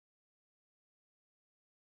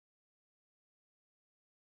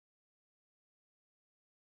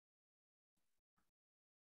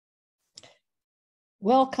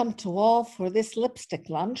Welcome to all for this lipstick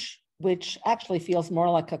lunch, which actually feels more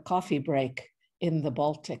like a coffee break in the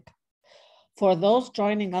Baltic. For those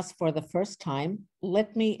joining us for the first time,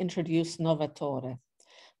 let me introduce Novatore.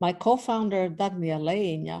 My co-founder Dagnia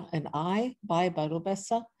Leina and I, Baiba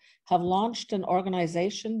Rubesa, have launched an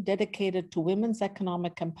organization dedicated to women's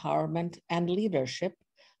economic empowerment and leadership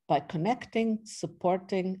by connecting,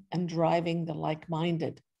 supporting, and driving the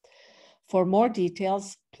like-minded. For more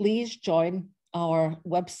details, please join our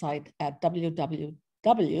website at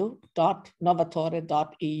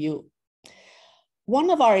www.novatore.eu. One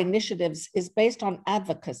of our initiatives is based on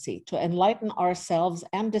advocacy to enlighten ourselves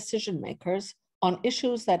and decision makers on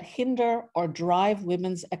issues that hinder or drive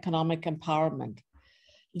women's economic empowerment.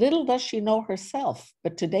 Little does she know herself,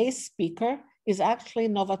 but today's speaker is actually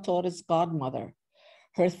Novatore's godmother.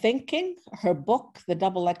 Her thinking, her book, The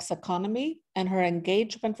XX Economy, and her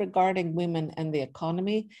engagement regarding women and the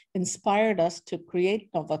economy inspired us to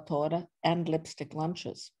create Novatore and Lipstick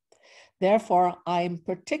Lunches. Therefore, I'm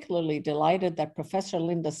particularly delighted that Professor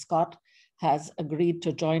Linda Scott has agreed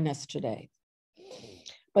to join us today.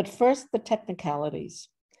 But first, the technicalities.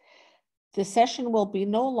 The session will be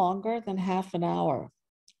no longer than half an hour.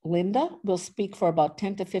 Linda will speak for about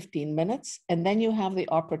 10 to 15 minutes, and then you have the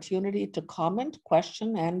opportunity to comment,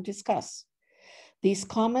 question, and discuss. These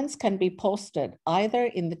comments can be posted either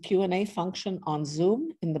in the Q&A function on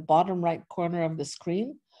Zoom in the bottom right corner of the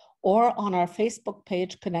screen or on our Facebook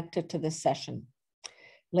page connected to this session.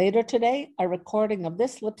 Later today, a recording of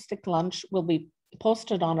this lipstick lunch will be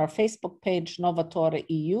posted on our Facebook page,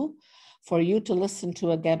 novatore.eu, for you to listen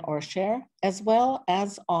to again or share, as well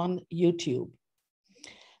as on YouTube.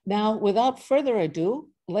 Now, without further ado,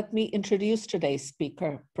 let me introduce today's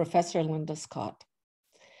speaker, Professor Linda Scott.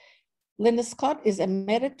 Linda Scott is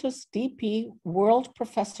Emeritus DP World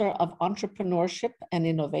Professor of Entrepreneurship and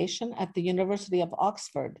Innovation at the University of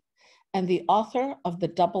Oxford and the author of The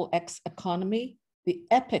XX Economy, The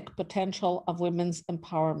Epic Potential of Women's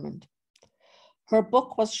Empowerment. Her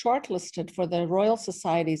book was shortlisted for the Royal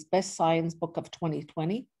Society's Best Science Book of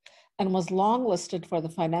 2020 and was longlisted for the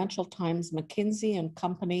Financial Times McKinsey &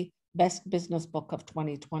 Company Best Business Book of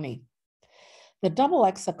 2020. The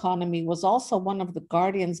XX Economy was also one of the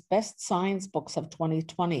Guardian's Best Science Books of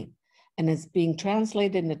 2020 and is being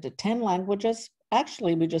translated into 10 languages.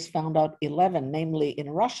 Actually, we just found out 11, namely in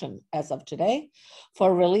Russian as of today,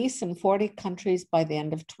 for release in 40 countries by the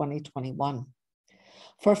end of 2021.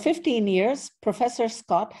 For 15 years, Professor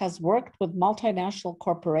Scott has worked with multinational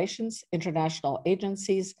corporations, international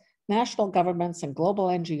agencies, national governments, and global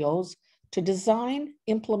NGOs to design,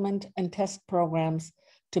 implement, and test programs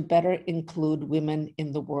to better include women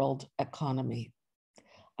in the world economy.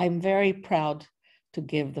 I'm very proud to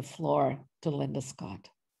give the floor to Linda Scott.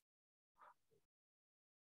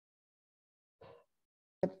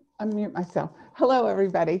 Unmute myself. Hello,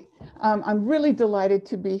 everybody. I'm really delighted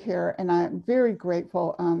to be here, and I'm very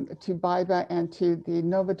grateful to Baiba and to the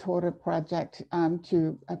Novatore project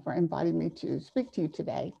for inviting me to speak to you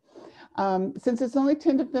today. Since it's only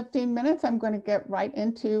 10 to 15 minutes, I'm going to get right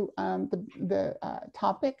into the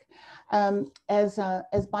topic. As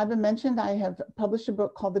Baiba mentioned, I have published a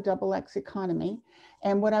book called The XX Economy.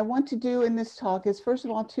 And what I want to do in this talk is, first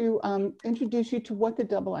of all, to introduce you to what the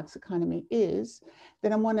XX economy is.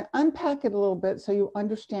 Then I want to unpack it a little bit so you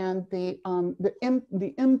understand the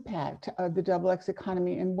impact of the XX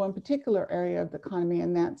economy in one particular area of the economy,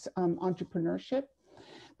 and that's entrepreneurship.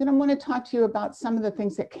 Then I want to talk to you about some of the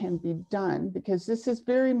things that can be done, because this is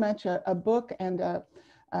very much a book and a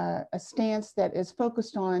stance that is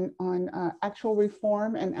focused on actual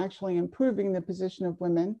reform and actually improving the position of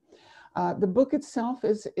women. The book itself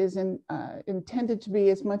is intended to be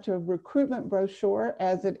as much a recruitment brochure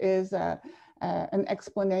as it is an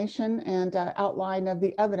explanation and outline of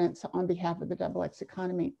the evidence on behalf of the XX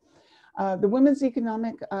economy. The women's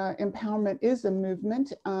economic empowerment is a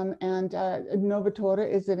movement, and Novatore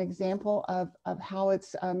is an example of how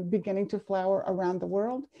it's beginning to flower around the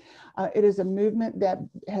world. It is a movement that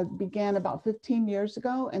began about 15 years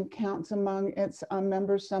ago and counts among its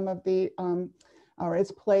members some of the or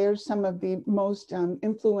its players, some of the most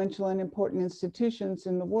influential and important institutions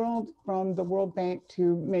in the world, from the World Bank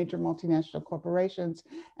to major multinational corporations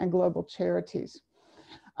and global charities.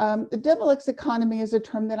 The XX economy is a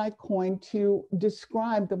term that I coined to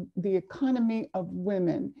describe the economy of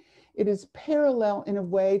women. It is parallel in a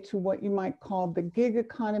way to what you might call the gig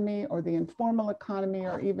economy or the informal economy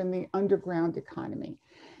or even the underground economy.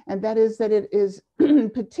 And that is that it is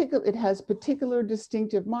it has particular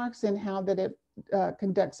distinctive marks in how that it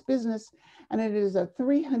conducts business, and it is a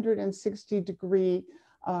 360-degree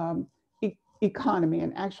economy,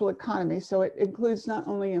 an actual economy. So it includes not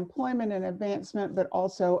only employment and advancement, but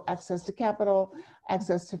also access to capital,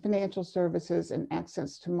 access to financial services, and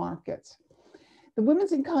access to markets. The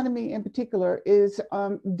women's economy in particular is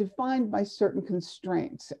defined by certain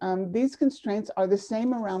constraints. These constraints are the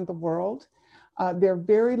same around the world. They're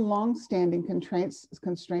very long-standing constraints,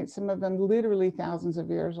 some of them literally thousands of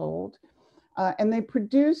years old. And they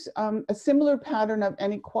produce a similar pattern of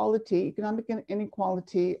inequality, economic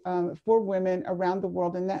inequality for women around the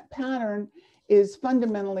world. And that pattern is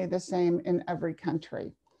fundamentally the same in every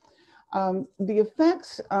country. The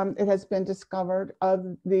effects, it has been discovered,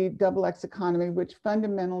 of the double X economy, which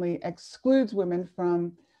fundamentally excludes women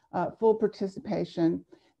from full participation,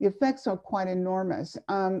 the effects are quite enormous.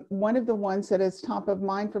 One of the ones that is top of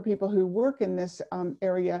mind for people who work in this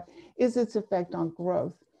area is its effect on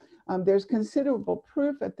growth. There's considerable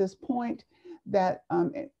proof at this point that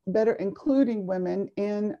better including women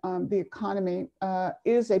in the economy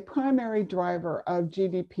is a primary driver of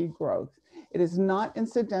GDP growth. It is not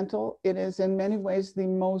incidental. It is in many ways the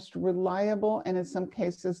most reliable and in some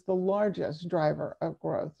cases the largest driver of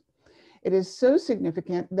growth. It is so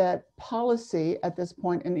significant that policy at this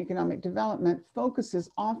point in economic development focuses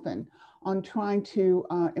often on trying to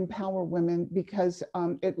empower women because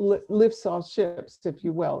it lifts all ships, if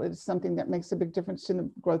you will. It is something that makes a big difference in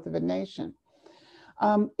the growth of a nation.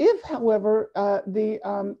 If, however, the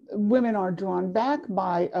women are drawn back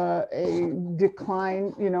by a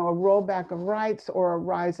decline, a rollback of rights or a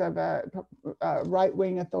rise of a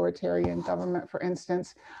right-wing authoritarian government, for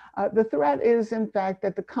instance, the threat is, in fact,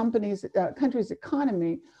 that the country's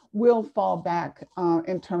economy will fall back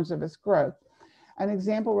in terms of its growth. An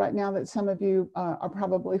example right now that some of you are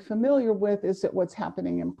probably familiar with is that what's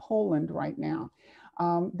happening in Poland right now.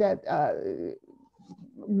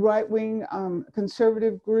 Right-wing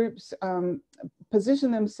conservative groups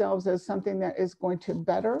position themselves as something that is going to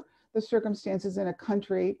better the circumstances in a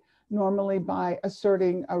country, normally by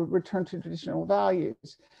asserting a return to traditional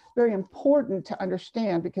values. Very important to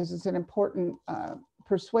understand, because it's an important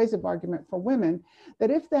persuasive argument for women,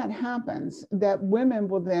 that if that happens, that women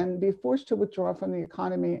will then be forced to withdraw from the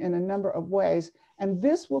economy in a number of ways, and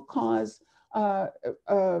this will cause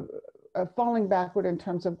falling backward in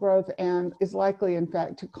terms of growth, and is likely, in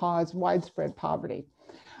fact, to cause widespread poverty.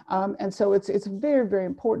 And so it's very, very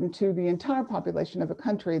important to the entire population of a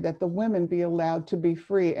country that the women be allowed to be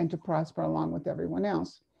free and to prosper along with everyone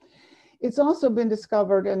else. It's also been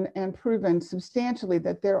discovered and proven substantially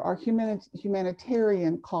that there are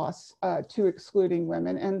humanitarian costs to excluding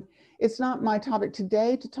women. And it's not my topic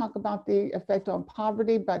today to talk about the effect on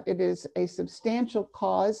poverty, but it is a substantial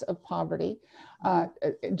cause of poverty,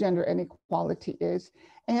 gender inequality is,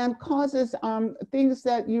 and causes things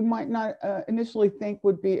that you might not initially think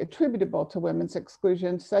would be attributable to women's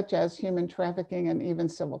exclusion, such as human trafficking and even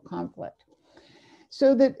civil conflict.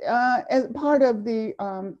 So that as part of the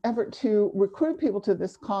effort to recruit people to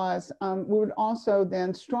this cause, we would also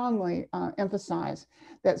then strongly emphasize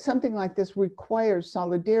that something like this requires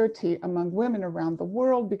solidarity among women around the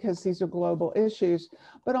world, because these are global issues,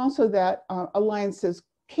 but also that alliances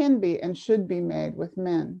can be and should be made with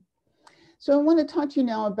men. So I want to talk to you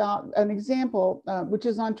now about an example, which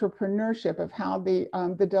is entrepreneurship, of how the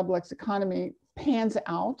double X economy pans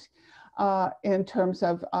out in terms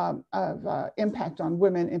of impact on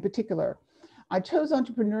women in particular. I chose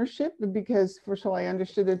entrepreneurship because, first of all, I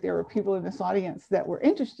understood that there were people in this audience that were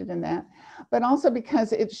interested in that, but also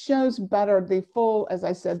because it shows better the full, as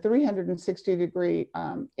I said, 360-degree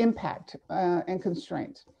impact and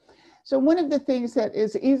constraints. So one of the things that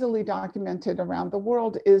is easily documented around the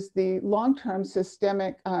world is the long-term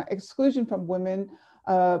systemic exclusion from women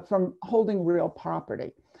from holding real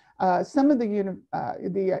property. Some of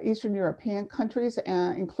the Eastern European countries,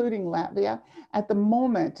 including Latvia, at the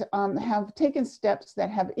moment have taken steps that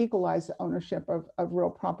have equalized the ownership of real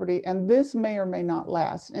property, and this may or may not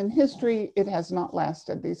last. In history, it has not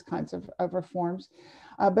lasted, these kinds of reforms,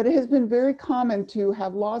 but it has been very common to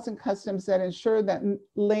have laws and customs that ensure that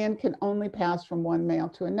land can only pass from one male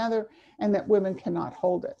to another, and that women cannot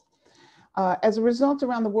hold it. As a result,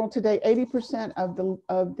 around the world today, 80% of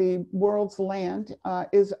the world's land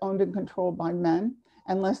is owned and controlled by men,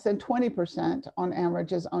 and less than 20% on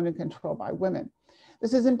average is owned and controlled by women.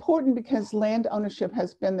 This is important because land ownership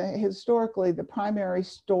has been historically the primary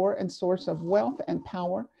store and source of wealth and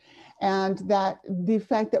power, and that the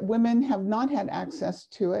fact that women have not had access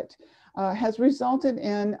to it has resulted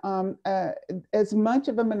in as much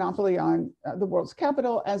of a monopoly on the world's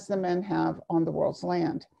capital as the men have on the world's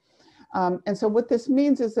land. And so what this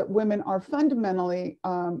means is that women are fundamentally,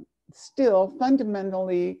 still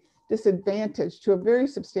fundamentally disadvantaged to a very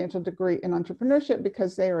substantial degree in entrepreneurship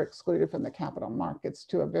because they are excluded from the capital markets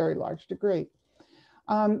to a very large degree.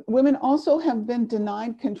 Women also have been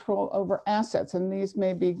denied control over assets, and these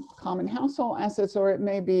may be common household assets, or it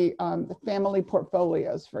may be the family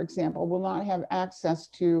portfolios, for example, will not have access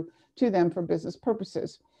to them for business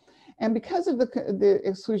purposes. And because of the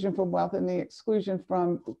exclusion from wealth and the exclusion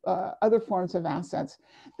from other forms of assets,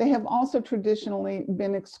 they have also traditionally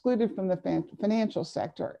been excluded from the financial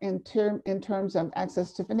sector in terms of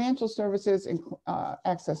access to financial services,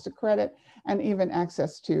 access to credit, and even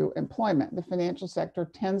access to employment. The financial sector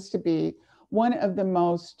tends to be one of the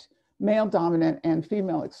most male-dominant and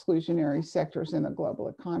female exclusionary sectors in the global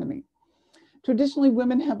economy. Traditionally,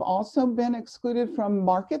 women have also been excluded from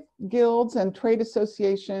market guilds and trade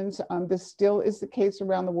associations. This still is the case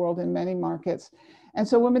around the world in many markets. And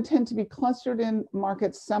so women tend to be clustered in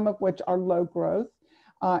markets, some of which are low growth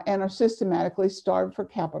and are systematically starved for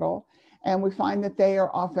capital. And we find that they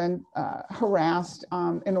are often harassed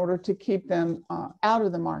in order to keep them out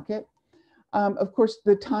of the market. Of course,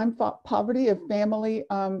 the time poverty of family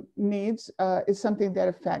needs is something that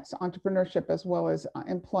affects entrepreneurship as well as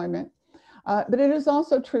employment. But it is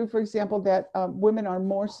also true, for example, that women are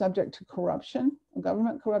more subject to corruption,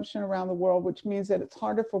 government corruption around the world, which means that it's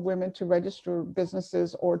harder for women to register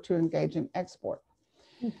businesses or to engage in export.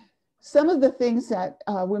 Some of the things that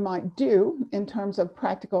we might do in terms of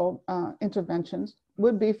practical interventions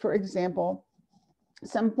would be, for example,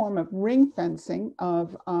 some form of ring fencing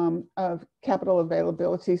of capital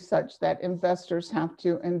availability such that investors have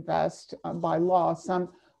to invest by law some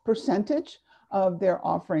percentage of their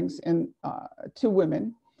offerings to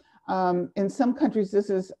women. In some countries, this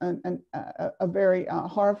is a very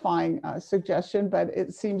horrifying suggestion, but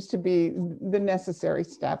it seems to be the necessary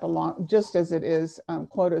step along, just as it is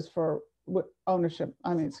quotas for membership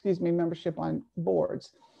on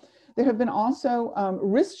boards. There have been also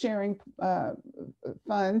risk-sharing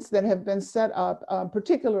funds that have been set up,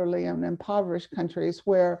 particularly in impoverished countries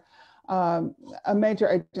where a major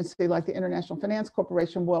agency like the International Finance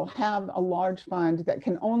Corporation will have a large fund that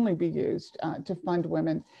can only be used to fund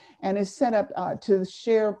women and is set up to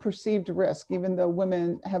share perceived risk, even though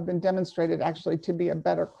women have been demonstrated actually to be a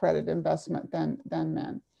better credit investment than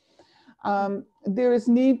men. There is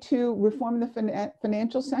need to reform the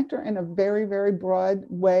financial sector in a very, very broad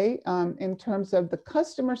way in terms of the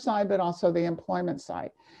customer side, but also the employment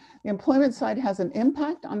side. The employment side has an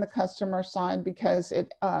impact on the customer side because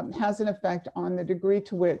it has an effect on the degree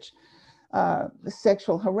to which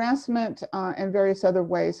sexual harassment and various other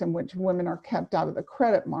ways in which women are kept out of the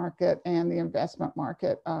credit market and the investment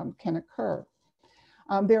market can occur.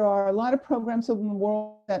 There are a lot of programs in the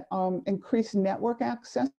world that increase network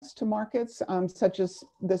access to markets, such as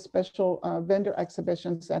the special vendor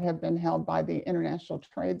exhibitions that have been held by the International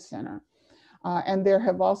Trade Center. And there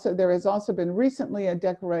has also been recently a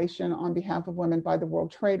declaration on behalf of women by the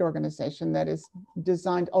World Trade Organization that is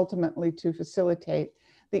designed ultimately to facilitate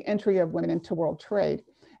the entry of women into world trade.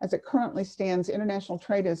 As it currently stands, international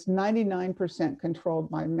trade is 99%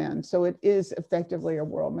 controlled by men, so it is effectively a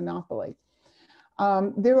world monopoly.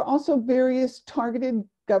 There are also various targeted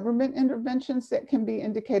government interventions that can be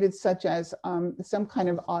indicated, such as some kind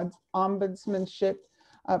of ombudsmanship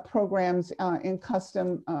programs in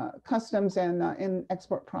customs and in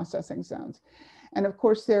export processing zones. And of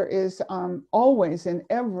course, there is always in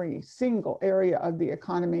every single area of the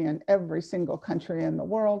economy in every single country in the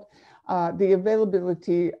world, the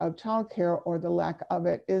availability of childcare or the lack of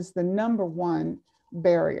it is the #1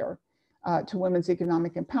 barrier to women's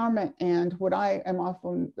economic empowerment. And what I am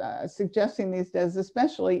often suggesting these days,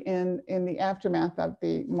 especially in the aftermath of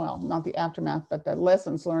not the aftermath, but the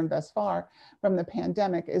lessons learned thus far from the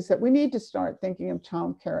pandemic, is that we need to start thinking of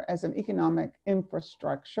childcare as an economic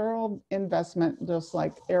infrastructural investment, just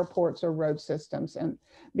like airports or road systems. And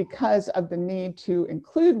because of the need to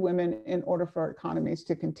include women in order for economies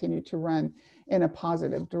to continue to run in a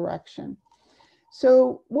positive direction.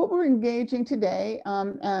 So what we're engaging today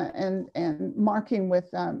and marking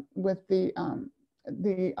with the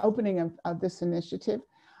opening of this initiative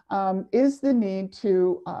is the need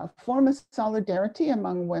to form a solidarity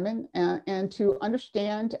among women and to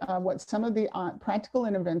understand what some of the practical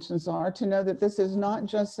interventions are, to know that this is not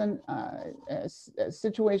just a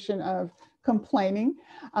situation of complaining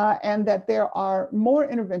and that there are more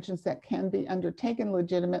interventions that can be undertaken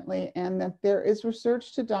legitimately, and that there is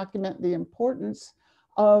research to document the importance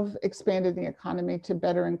of expanding the economy to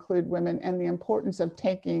better include women and the importance of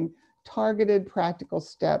taking targeted practical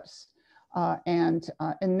steps and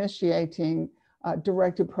initiating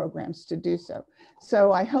directed programs to do so.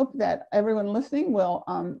 So I hope that everyone listening will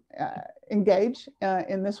engage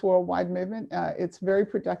in this worldwide movement. It's very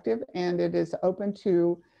productive and it is open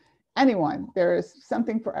to anyone. There is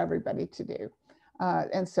something for everybody to do.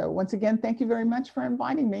 And so once again, thank you very much for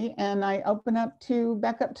inviting me. And I open up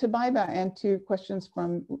back up to Baiba and to questions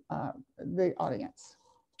from the audience.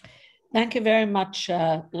 Thank you very much,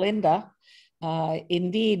 Linda.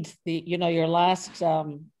 Indeed, your last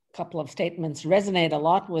couple of statements resonate a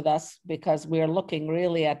lot with us because we are looking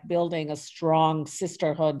really at building a strong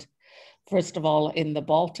sisterhood, first of all, in the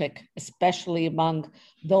Baltic, especially among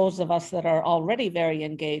those of us that are already very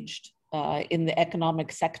engaged in the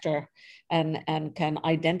economic sector and can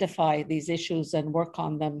identify these issues and work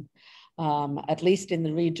on them, at least in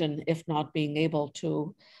the region, if not being able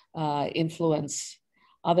to influence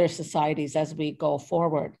other societies as we go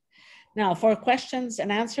forward. Now, for questions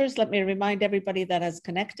and answers, let me remind everybody that has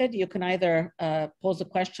connected, you can either pose a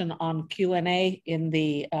question on Q&A in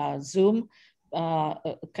the Zoom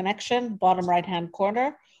connection, bottom right-hand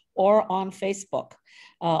corner, or on Facebook,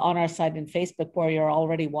 on our site in Facebook where you're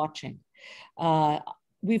already watching.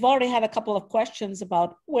 We've already had a couple of questions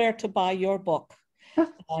about where to buy your book.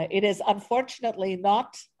 It is unfortunately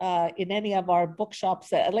not in any of our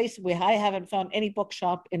bookshops, at least I haven't found any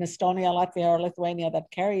bookshop in Estonia, Latvia, or Lithuania that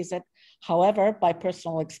carries it. However, by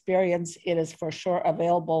personal experience, it is for sure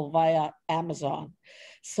available via Amazon.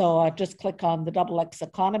 So just click on the XX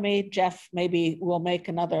economy. Jeff maybe will make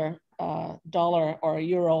another $1 or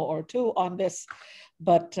 €1 or $2 on this,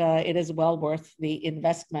 but it is well worth the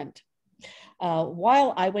investment.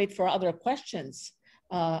 While I wait for other questions,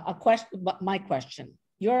 my question.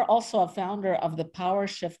 You're also a founder of the Power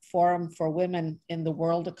Shift Forum for Women in the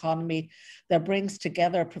World Economy that brings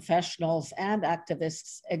together professionals and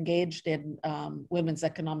activists engaged in women's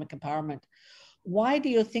economic empowerment. Why do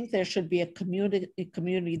you think there should be a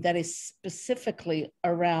community that is specifically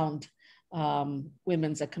around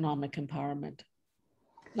women's economic empowerment,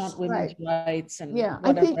 not women's rights and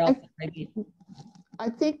whatever else it may be? I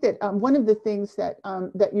think that one of the things that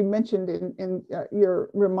you mentioned in your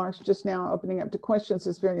remarks just now, opening up to questions,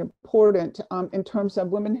 is very important in terms of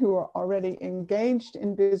women who are already engaged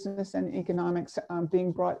in business and economics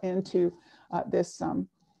being brought into this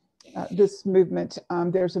movement.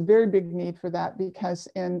 There's a very big need for that because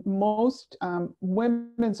in most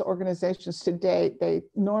women's organizations today, they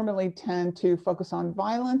normally tend to focus on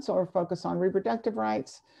violence or focus on reproductive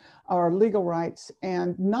rights or legal rights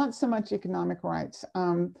and not so much economic rights.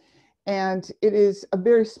 And it is a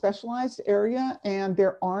very specialized area and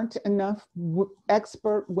there aren't enough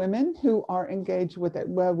expert women who are engaged with it.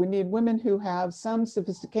 Well, we need women who have some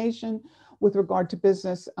sophistication with regard to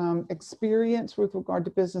business, experience with regard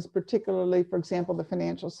to business, particularly, for example, the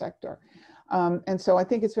financial sector. And so I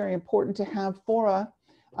think it's very important to have fora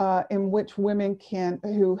in which women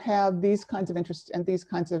who have these kinds of interests and these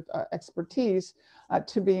kinds of expertise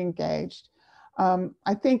to be engaged.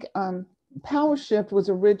 I think Power Shift was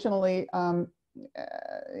originally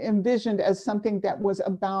envisioned as something that was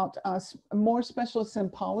about more specialists in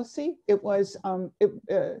policy. It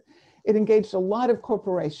engaged a lot of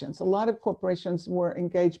corporations. A lot of corporations were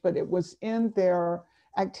engaged, but it was in their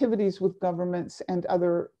activities with governments and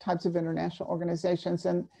other types of international organizations.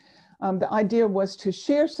 And the idea was to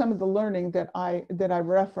share some of the learning that I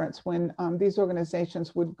referenced when these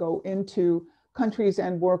organizations would go into countries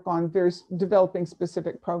and work on developing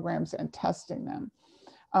specific programs and testing them.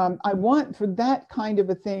 I want for that kind of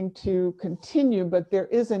a thing to continue, but there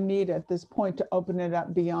is a need at this point to open it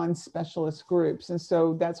up beyond specialist groups. And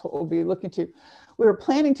so that's what we'll be looking to. We were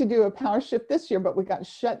planning to do a Power Shift this year, but we got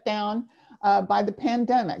shut down by the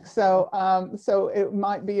pandemic. So it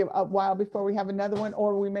might be a while before we have another one,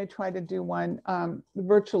 or we may try to do one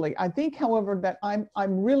virtually. I think, however, that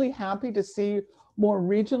I'm really happy to see more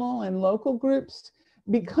regional and local groups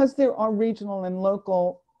because there are regional and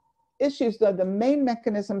local issues, though the main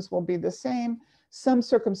mechanisms will be the same. Some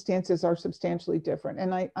circumstances are substantially different.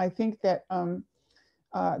 And I think that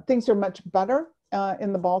things are much better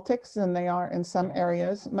in the Baltics than they are in some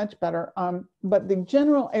areas, much better. But the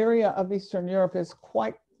general area of Eastern Europe is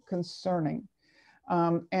quite concerning.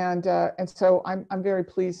 And so I'm very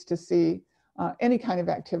pleased to see any kind of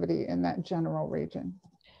activity in that general region.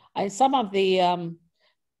 Some of the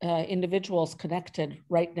individuals connected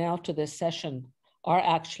right now to this session are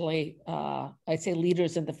actually, I'd say,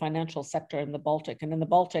 leaders in the financial sector in the Baltic. And in the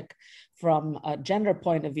Baltic, from a gender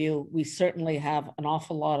point of view, we certainly have an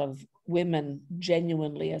awful lot of women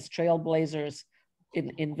genuinely as trailblazers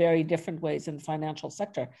in very different ways in the financial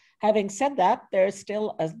sector. Having said that, there is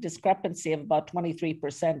still a discrepancy of about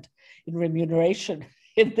 23% in remuneration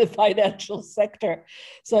in the financial sector.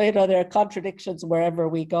 So, there are contradictions wherever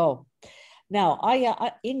we go. Now,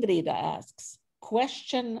 Ingrid asks, a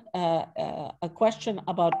question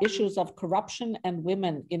about issues of corruption and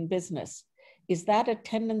women in business. Is that a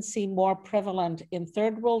tendency more prevalent in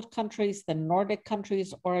third world countries than Nordic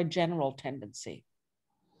countries, or a general tendency?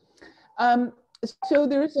 So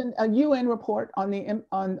there's a UN report on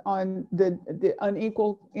the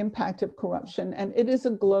unequal impact of corruption, and it is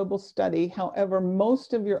a global study. However,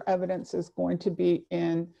 most of your evidence is going to be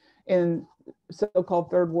in so-called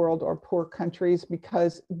third world or poor countries,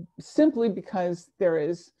 simply because there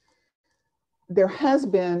has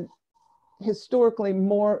been historically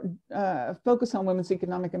more focus on women's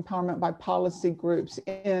economic empowerment by policy groups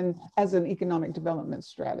as an economic development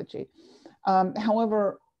strategy.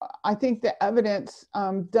 However, I think the evidence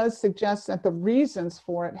does suggest that the reasons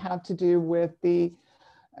for it have to do with the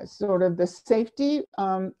sort of the safety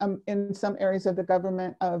in some areas of the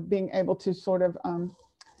government of being able to sort of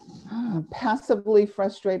passively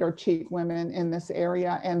frustrate or cheat women in this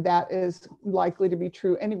area. And that is likely to be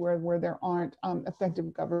true anywhere where there aren't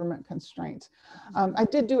effective government constraints. I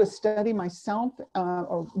did do a study myself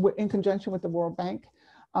in conjunction with the World Bank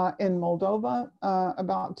in Moldova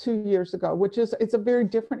about 2 years ago, it's a very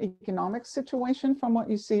different economic situation from what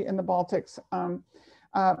you see in the Baltics,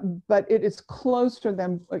 but it is closer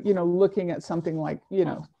than looking at something like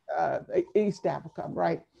East Africa,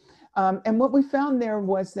 right? And what we found there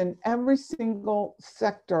was in every single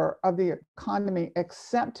sector of the economy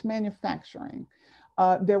except manufacturing,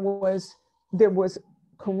 there was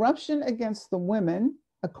corruption against the women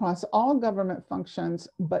across all government functions,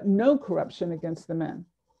 but no corruption against the men.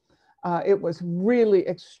 It was really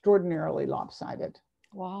extraordinarily lopsided.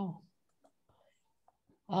 Wow.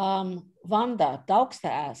 Vanda Dauksta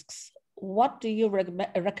asks, what do you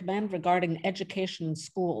recommend regarding education in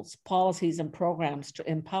schools, policies and programs to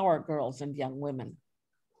empower girls and young women?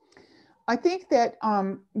 I think that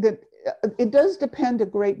it does depend a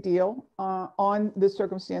great deal on the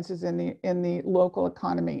circumstances in the local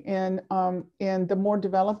economy. In the more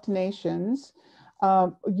developed nations,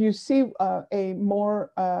 you see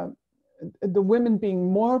the women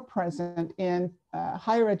being more present in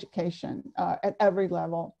higher education at every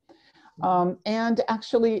level. And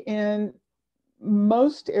actually in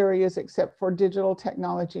most areas except for digital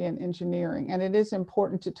technology and engineering. And it is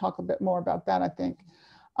important to talk a bit more about that, I think.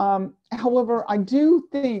 However, I do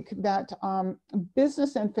think that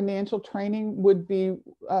business and financial training would be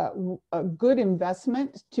a good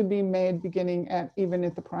investment to be made beginning even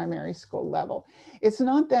at the primary school level. It's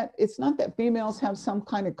not that females have some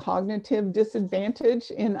kind of cognitive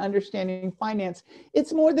disadvantage in understanding finance.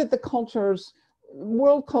 It's more that the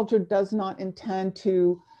world culture does not intend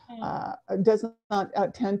to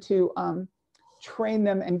train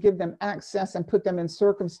them and give them access and put them in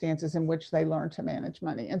circumstances in which they learn to manage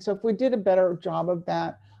money. And so if we did a better job of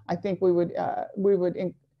that, I think we would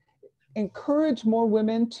encourage more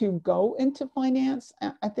women to go into finance,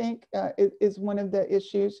 I think is one of the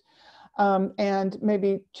issues, and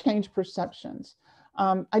maybe change perceptions.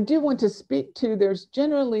 I do want to speak to, there's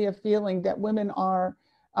generally a feeling that women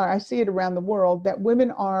I see it around the world, that women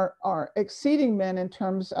are exceeding men in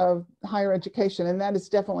terms of higher education. And that is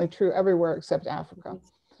definitely true everywhere except Africa.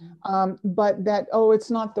 But that, it's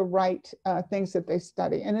not the right things that they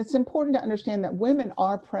study. And it's important to understand that women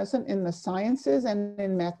are present in the sciences and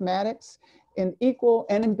in mathematics and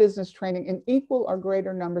in business training in equal or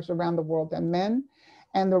greater numbers around the world than men.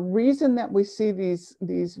 And the reason that we see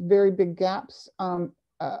these very big gaps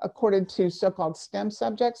according to so-called STEM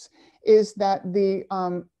subjects, is that the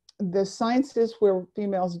sciences where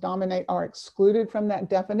females dominate are excluded from that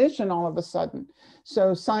definition all of a sudden.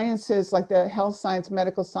 So sciences like the health science,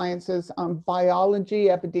 medical sciences, biology,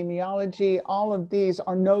 epidemiology, all of these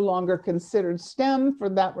are no longer considered STEM for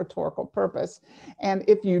that rhetorical purpose. And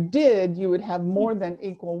if you did, you would have more than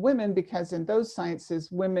equal women, because in those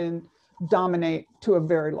sciences, women dominate to a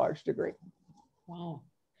very large degree. Wow.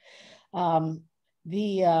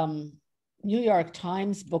 The New York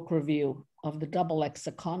Times book review of the Double X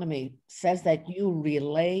economy says that you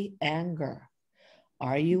relay anger.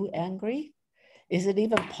 Are you angry? Is it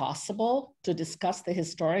even possible to discuss the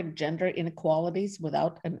historic gender inequalities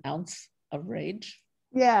without an ounce of rage?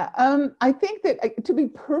 Yeah, I think that, to be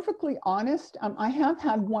perfectly honest, I have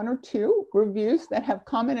had 1 or 2 reviews that have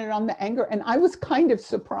commented on the anger, and I was kind of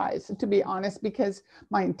surprised, to be honest, because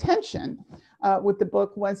my intention with the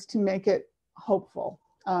book was to make it hopeful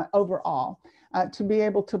overall, to be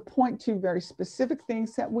able to point to very specific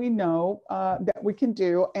things that we know that we can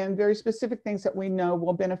do, and very specific things that we know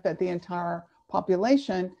will benefit the entire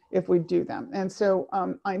population if we do them. And so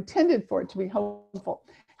I intended for it to be hopeful.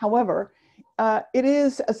 However, it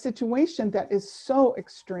is a situation that is so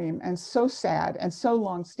extreme and so sad and so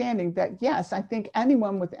long-standing that, yes, I think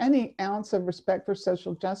anyone with any ounce of respect for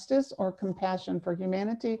social justice or compassion for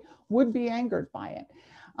humanity would be angered by it.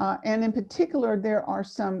 And in particular, there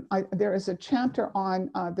is a chapter on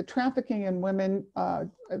the trafficking in women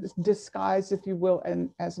disguised, if you will,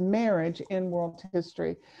 as marriage in world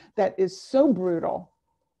history that is so brutal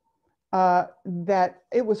that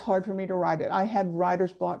it was hard for me to write it. I had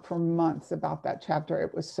writer's block for months about that chapter.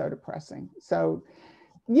 It was so depressing. So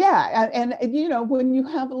yeah, and you know, when you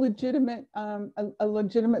have a legitimate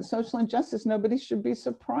social injustice, nobody should be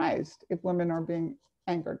surprised if women are being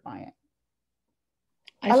angered by it.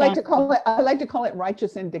 I like to call it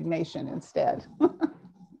righteous indignation instead.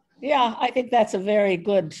 Yeah, I think that's a very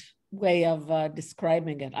good way of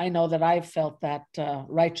describing it. I know that I've felt that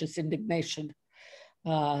righteous indignation.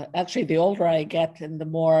 Actually, the older I get and the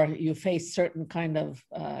more you face certain kind of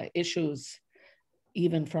issues,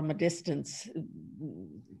 even from a distance.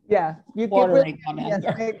 Yeah, you get really, yes,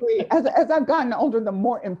 I agree. As I've gotten older, the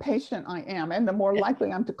more impatient I am, and the more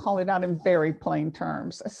likely I'm to call it out in very plain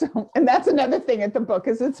terms. So, and that's another thing at the book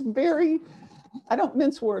is it's very, I don't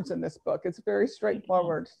mince words in this book. It's very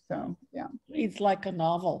straightforward. So, yeah. Reads like a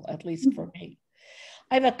novel, at least for me.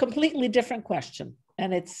 I have a completely different question,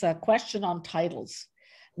 and it's a question on titles.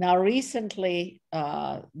 Now, recently,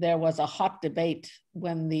 there was a hot debate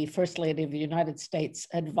when the First Lady of the United States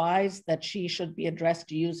advised that she should be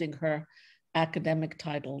addressed using her academic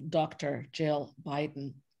title, Dr. Jill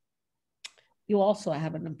Biden. You also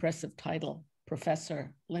have an impressive title,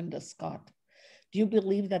 Professor Linda Scott. Do you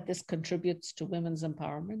believe that this contributes to women's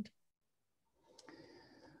empowerment?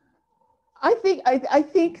 I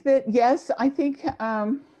think that, yes, I think,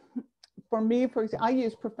 for me, for example, I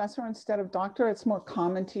use professor instead of doctor. It's more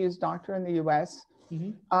common to use doctor in the US.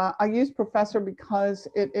 Mm-hmm. I use professor because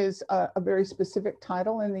it is a very specific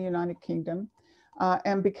title in the United Kingdom,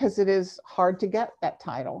 and because it is hard to get that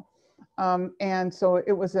title. And so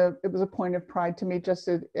it was a point of pride to me, just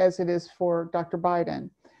as it is for Dr. Biden.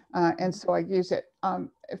 And so I use it.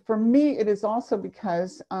 For me, it is also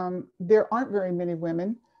because there aren't very many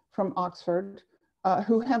women from Oxford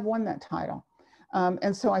who have won that title.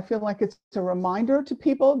 And so I feel like it's a reminder to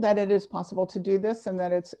people that it is possible to do this and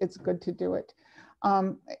that it's good to do it.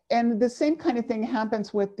 And the same kind of thing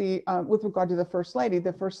happens with regard to the First Lady.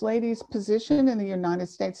 The First Lady's position in the United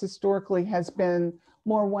States historically has been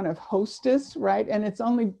more one of hostess, right? And it's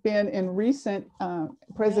only been in recent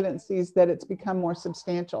presidencies that it's become more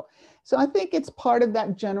substantial. So I think it's part of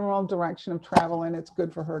that general direction of travel, and it's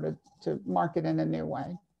good for her to market in a new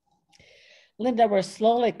way. Linda, we're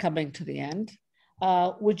slowly coming to the end.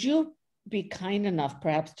 Would you be kind enough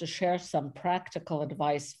perhaps to share some practical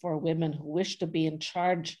advice for women who wish to be in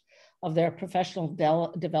charge of their professional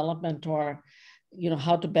development, or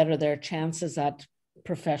how to better their chances at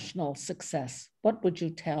professional success? What would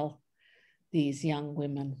you tell these young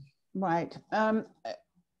women? Right.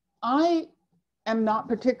 I am not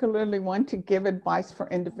particularly one to give advice for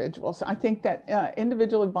individuals. I think that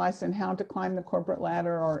individual advice on how to climb the corporate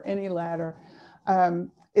ladder or any ladder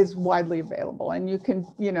is widely available, and you can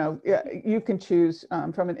choose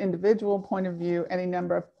from an individual point of view any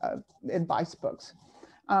number of advice books.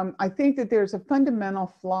 I think that there's a fundamental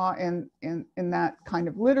flaw in that kind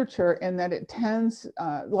of literature, in that it tends,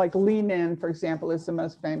 like Lean In, for example, is the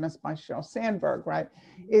most famous by Sheryl Sandberg, right?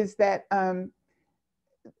 Is that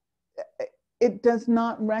it does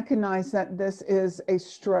not recognize that this is a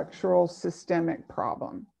structural systemic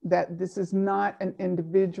problem, that this is not an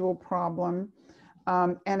individual problem.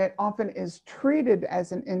 And it often is treated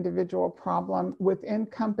as an individual problem within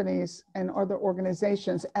companies and other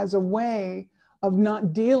organizations as a way of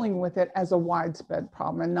not dealing with it as a widespread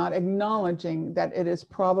problem and not acknowledging that it is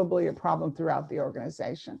probably a problem throughout the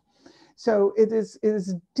organization. So it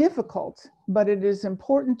is difficult, but it is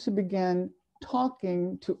important to begin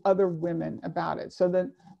talking to other women about it. So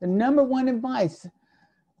the number one advice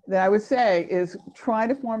that I would say is try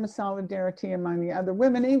to form a solidarity among the other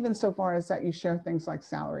women, even so far as that you share things like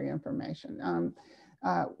salary information.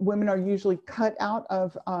 Women are usually cut out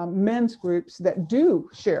of men's groups that do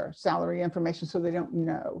share salary information, so they don't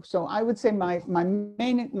know. So I would say my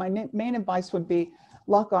main advice would be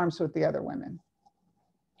lock arms with the other women.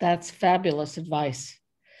 That's fabulous advice.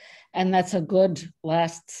 And that's a good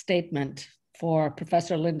last statement for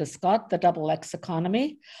Professor Linda Scott, The Double X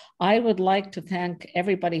Economy. I would like to thank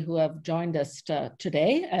everybody who have joined us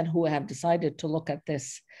today and who have decided to look at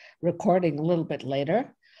this recording a little bit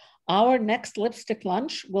later. Our next Lipstick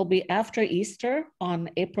Lunch will be after Easter on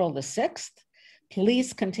April the 6th.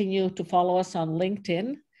 Please continue to follow us on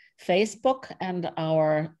LinkedIn, Facebook and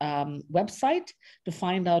our website to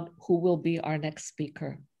find out who will be our next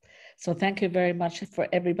speaker. So thank you very much for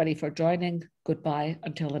everybody for joining. Goodbye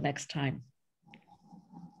until the next time.